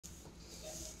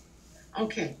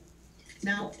Okay.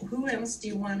 Now, who else do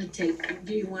you want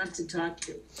to talk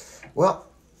to? Well,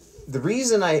 the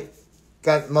reason I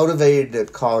got motivated to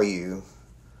call you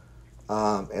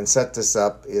and set this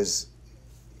up is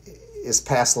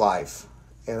past life,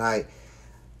 and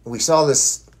we saw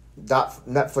this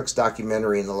Netflix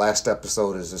documentary in the last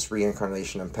episode is this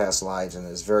reincarnation and past lives, and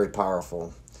it's very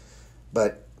powerful.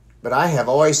 But I have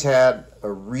always had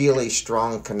a really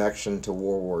strong connection to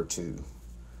World War II.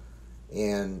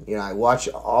 And, I watch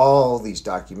all these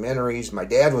documentaries. My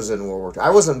dad was in World War II. I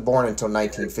wasn't born until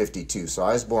 1952, so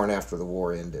I was born after the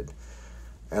war ended.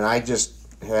 And I just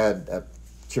had a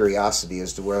curiosity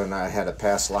as to whether or not I had a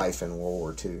past life in World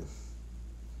War II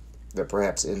that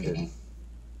perhaps ended.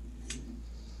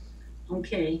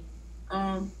 Okay.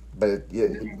 But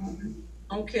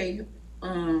okay.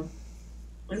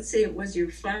 Let's see. It was your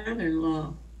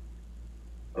father-in-law.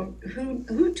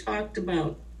 Who talked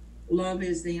about love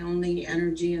is the only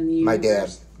energy in the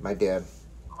universe? My dad,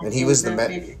 and he was the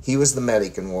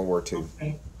medic in World War II.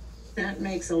 Okay. That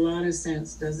makes a lot of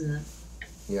sense, doesn't it?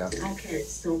 Yeah. Okay,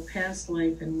 so past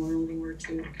life in World War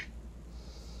II.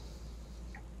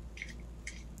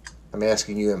 I'm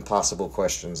asking you impossible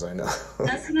questions, I know.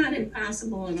 That's not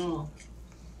impossible at all.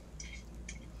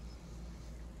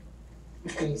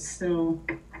 Okay, so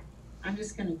I'm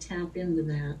just going to tap into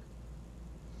that.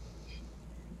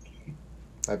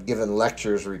 I've given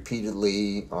lectures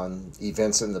repeatedly on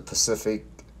events in the Pacific.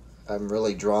 I'm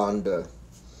really drawn to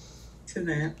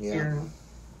that. Yeah.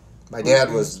 My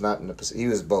dad was not in the Pacific. He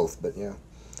was both, but yeah.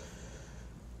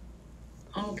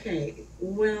 Okay.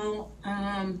 Well,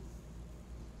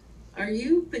 are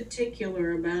you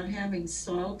particular about having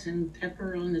salt and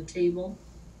pepper on the table?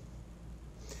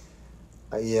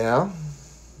 Yeah.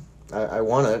 I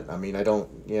want it. I mean, I don't,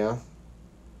 yeah.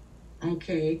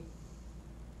 Okay.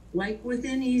 Like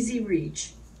within easy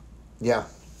reach. Yeah.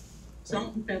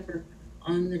 Salt and pepper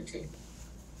on the table.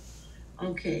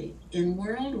 Okay. In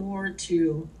World War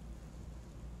II,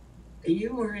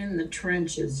 you were in the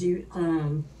trenches. You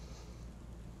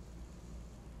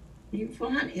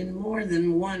fought in more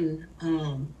than one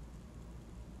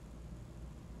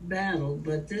battle,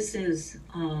 but this is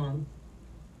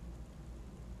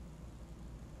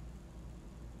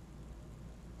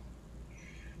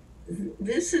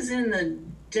in the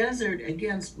desert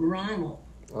against Rommel.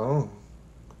 Oh.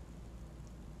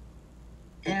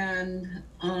 And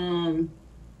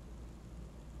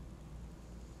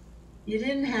you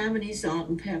didn't have any salt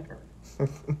and pepper.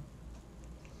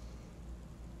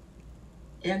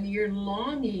 And your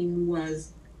longing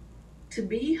was to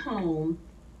be home,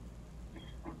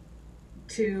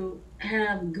 to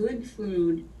have good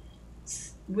food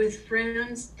with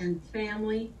friends and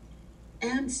family,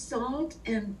 and salt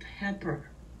and pepper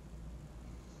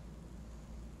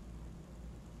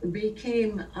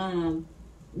became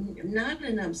not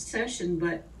an obsession,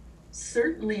 but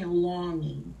certainly a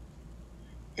longing.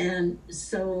 And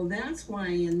so that's why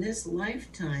in this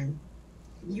lifetime,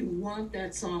 you want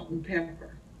that salt and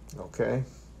pepper. Okay.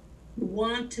 You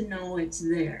want to know it's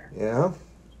there. Yeah.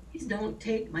 Please don't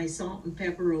take my salt and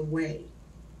pepper away.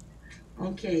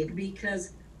 Okay,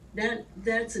 because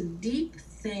that's a deep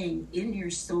thing in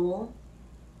your soul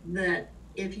that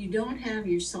if you don't have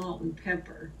your salt and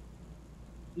pepper,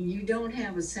 you don't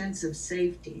have a sense of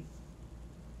safety.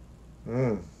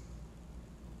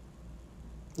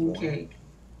 Okay.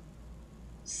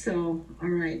 So, all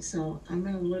right, so I'm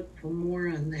going to look for more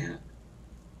on that.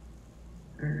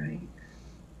 All right.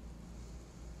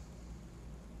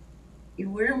 You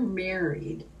were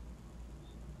married.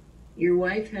 Your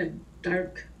wife had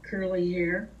dark curly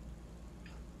hair.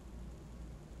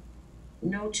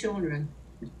 No children.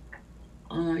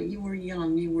 You were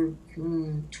young. You were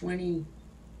 20,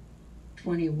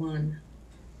 21.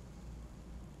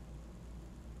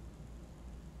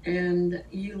 And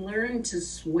you learned to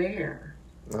swear.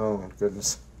 Oh,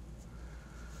 goodness.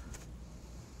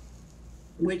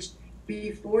 Which,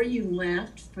 before you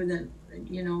left for the,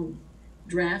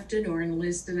 drafted or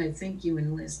enlisted, I think you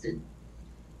enlisted.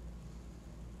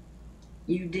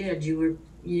 You did. You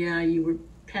were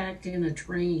packed in a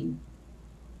train.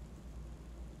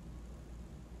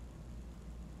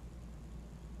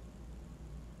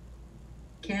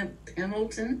 Camp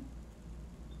Pendleton?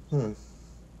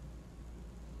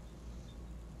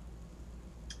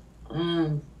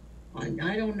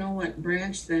 I don't know what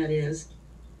branch that is.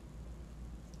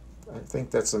 I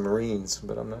think that's the Marines,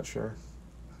 but I'm not sure.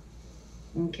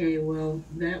 Okay, well,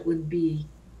 that would be...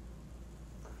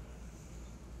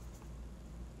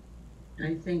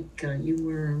 I think you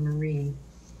were a Marine.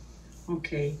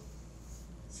 Okay.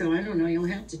 So I don't know. You'll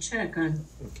have to check on,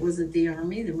 was it the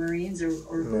Army, the Marines, or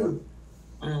who?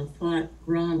 fought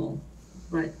Rommel,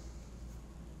 but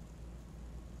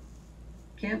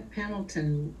Camp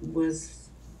Pendleton was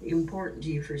important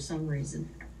to you for some reason.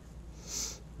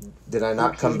 Did I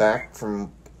not come Okay. back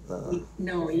from?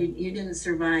 No, you didn't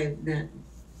survive that.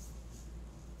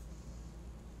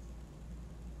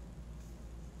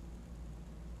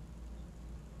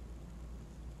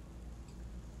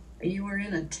 You were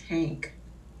in a tank,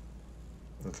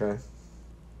 Okay.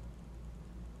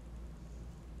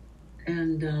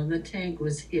 and the tank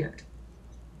was hit.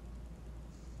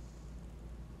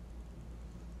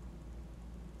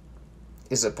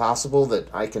 Is it possible that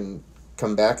I can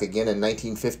come back again in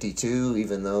 1952,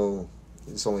 even though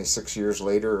it's only 6 years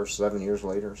later or 7 years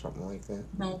later or something like that?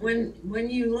 Well, when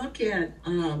you look at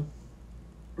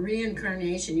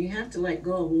reincarnation, you have to let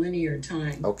go of linear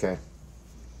time Okay.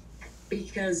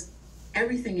 because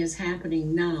everything is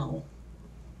happening now,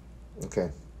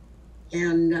 Okay.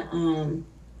 and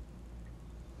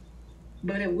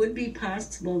but it would be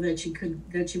possible that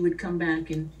you would come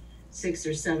back in 6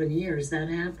 or 7 years. That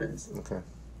happens. Okay.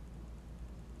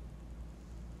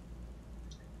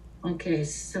 Okay,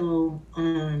 so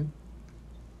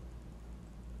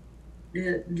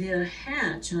the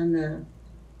hatch on the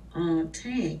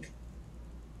tank,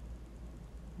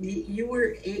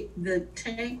 the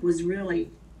tank was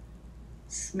really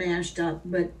smashed up,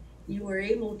 but you were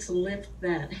able to lift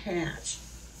that hatch,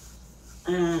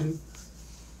 um,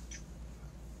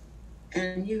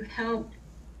 and you helped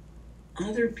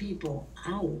other people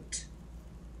out,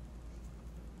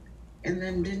 and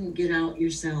then didn't get out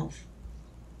yourself.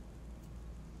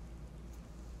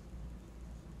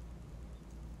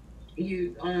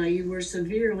 You were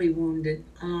severely wounded.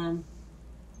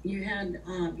 You had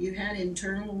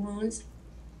internal wounds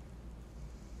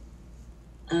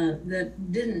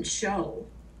that didn't show,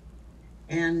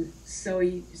 and so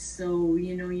you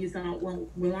thought, well,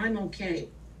 I'm okay,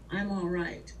 I'm all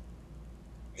right,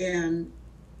 and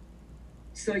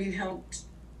so you helped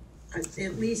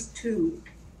at least two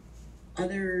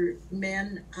other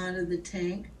men out of the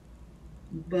tank,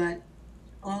 but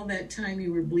all that time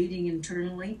you were bleeding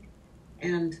internally,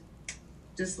 and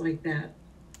just like that,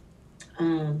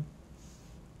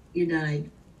 you died.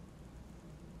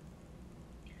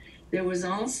 There was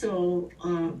also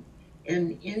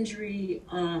an injury,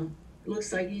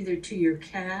 looks like either to your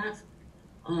calf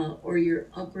or your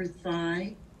upper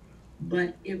thigh,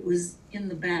 but it was in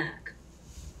the back.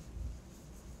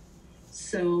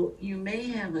 So you may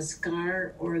have a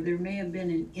scar, or there may have been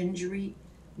an injury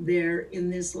there in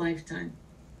this lifetime.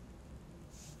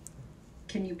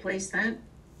 Can you place that?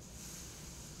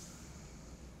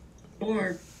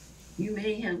 Or you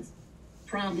may have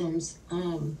problems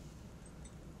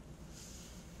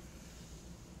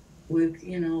with,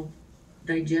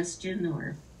 digestion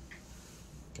or.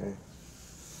 Okay.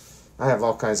 I have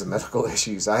all kinds of medical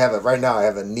issues. I have right now. I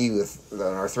have a knee with an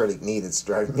arthritic knee that's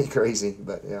driving me crazy.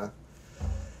 But yeah,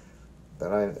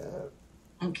 but I.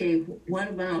 Okay, what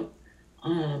about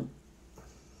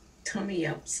tummy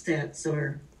upsets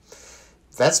or?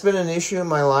 That's been an issue in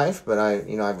my life, but I've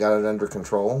got it under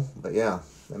control. But yeah,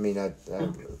 I mean, I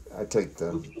take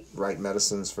the right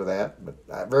medicines for that.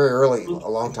 But very early, a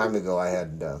long time ago, I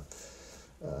had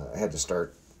to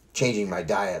start changing my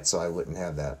diet so I wouldn't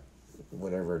have that,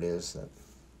 whatever it is, that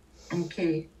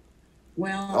Okay,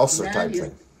 well, ulcer that type is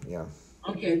thing. Yeah.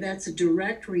 okay. That's a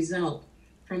direct result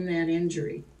from that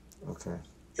injury. Okay.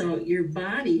 So your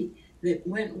body, that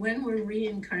when we're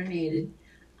reincarnated,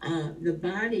 the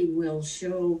body will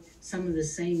show some of the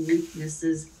same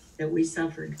weaknesses that we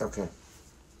suffered. Okay.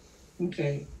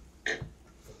 Okay.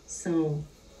 So,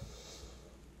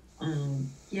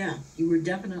 yeah, you were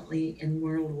definitely in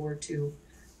World War II.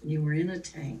 You were in a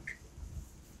tank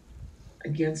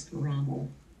against Rommel.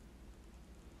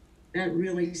 That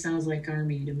really sounds like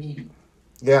Army to me.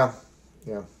 Yeah.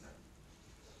 Yeah.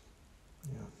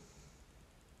 Yeah.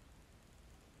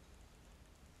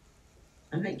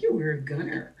 I think you were a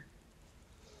gunner.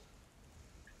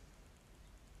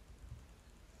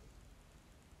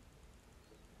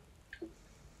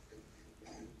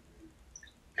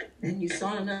 And you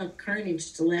saw enough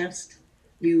carnage to last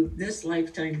you this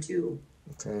lifetime too.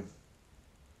 Okay.